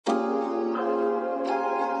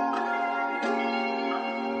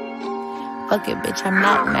Fuck it, bitch, I'm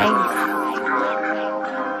not nice.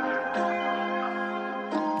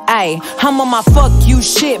 Ay, I'm on my fuck you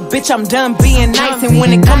shit, bitch, I'm done being nice. And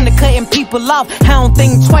when it come to cutting people off, I don't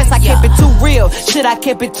think twice. I kept it too real, shit, I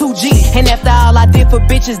kept it too G. And after all I did for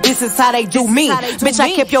bitches, this is how they do me. Bitch,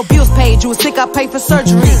 I kept your bills paid, you was sick, I paid for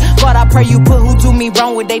surgery. God, I pray you put who do me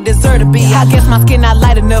wrong what they deserve to be. I guess my skin not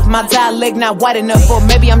light enough, my dialect not white enough. Or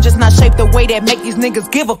maybe I'm just not shaped the way that make these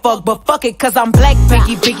niggas give a fuck. But fuck it, cause I'm black,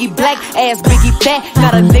 biggie, black, ass biggie fat.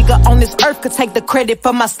 Not a nigga on this earth could take the credit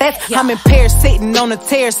for my stats. I'm in Paris sitting on a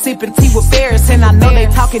tear, sipping tea with Ferris, and I know they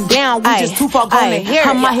talking down. We just too far gone to hear.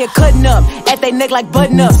 I'm out here cutting up at they neck like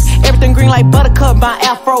button ups. Everything green like buttercup. My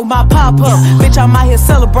afro, my pop up. Bitch, I'm out here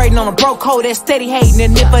celebrating on a broke hoe that's steady hating.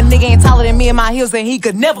 And if a nigga ain't taller than me in my heels, then he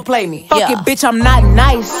could never play me. Fuck it, bitch, I'm not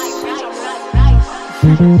nice.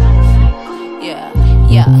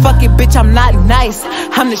 Fuck it, bitch, I'm not nice.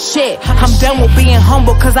 I'm the shit. I'm done with being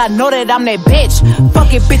humble, cause I know that I'm that bitch.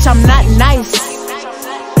 Fuck it, bitch, I'm not nice.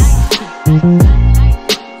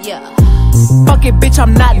 Fuck it, bitch,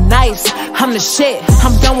 I'm not nice. I'm the shit.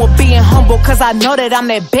 I'm done with being humble, cause I know that I'm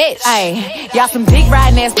that bitch. Ayy, y'all some dick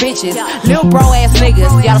riding ass bitches, little bro ass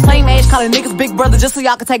niggas. Y'all the same age calling niggas big brother just so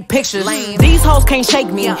y'all can take pictures. These hoes can't shake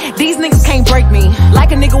me. These niggas can't break me.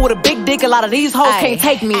 Like a nigga with a big dick, a lot of these hoes can't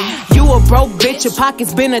take me. You a broke bitch, your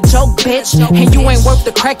pockets been a joke, bitch. And you ain't worth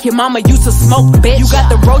the crack your mama used to smoke, bitch. You got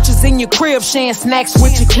the roaches in your crib, sharing snacks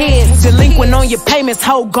with your kids. Delinquent on your payments,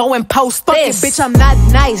 hoe, go and post this. Fuck it, bitch, I'm not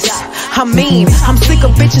nice. I'm mean. I'm sick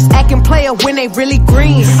of bitches acting player when they really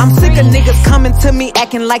green. I'm sick of niggas coming to me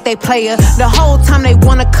acting like they player. The whole time they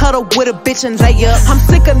wanna cuddle with a bitch and lay up. I'm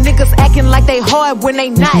sick of niggas acting like they hard when they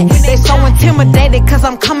not. They so intimidated cause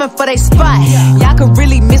I'm coming for they spot. Y'all could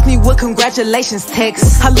really miss me with congratulations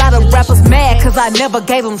texts. A lot of rappers mad cause I never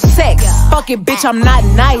gave them sex. Fuck it, bitch, I'm not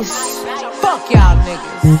nice. Fuck y'all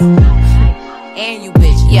niggas. And you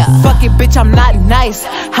bitch, Fuck it, bitch, I'm not nice.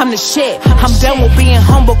 I'm the shit. I'm done with being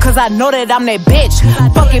humble, cause I know that I'm that bitch.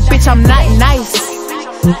 Fuck it, bitch, I'm not nice.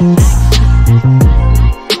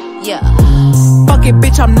 Fuck it,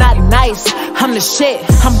 bitch, I'm not nice. I'm the shit.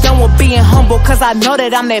 I'm done with being humble, cause I know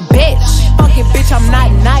that I'm that bitch. Fuck it, bitch, I'm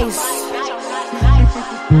not nice.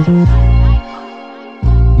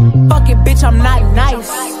 Fuck it, bitch, I'm not nice.